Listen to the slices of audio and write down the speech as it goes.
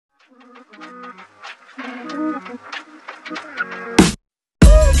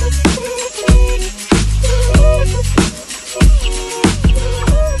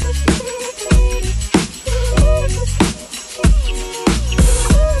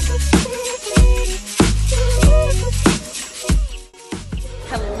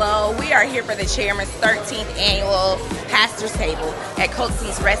We are here for the chairman's 13th annual pastor's table at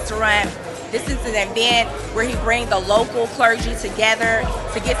Coatson's Restaurant. This is an event where he brings the local clergy together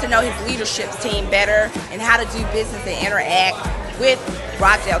to get to know his leadership team better and how to do business and interact with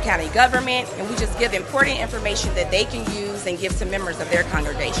Rockdale County government. And we just give important information that they can use and give to members of their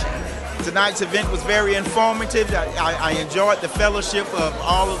congregation. Tonight's event was very informative. I enjoyed the fellowship of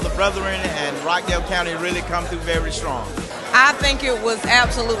all of the brethren, and Rockdale County really come through very strong. I think it was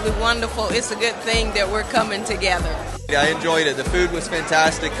absolutely wonderful. It's a good thing that we're coming together. I enjoyed it. The food was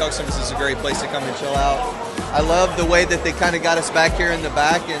fantastic. Coatson's is a great place to come and chill out. I love the way that they kind of got us back here in the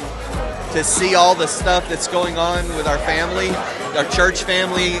back and to see all the stuff that's going on with our family, our church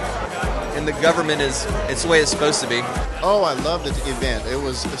family, and the government it's the way it's supposed to be. Oh, I loved the event. It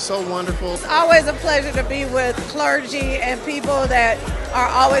was so wonderful. It's always a pleasure to be with clergy and people that are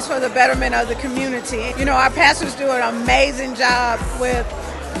always for the betterment of the community. You know, our pastors do an amazing job with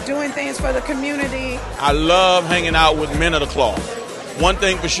doing things for the community. I love hanging out with men of the cloth. One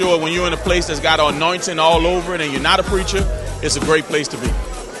thing for sure, when you're in a place that's got anointing all over it and you're not a preacher, it's a great place to be.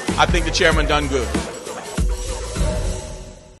 I think the chairman done good.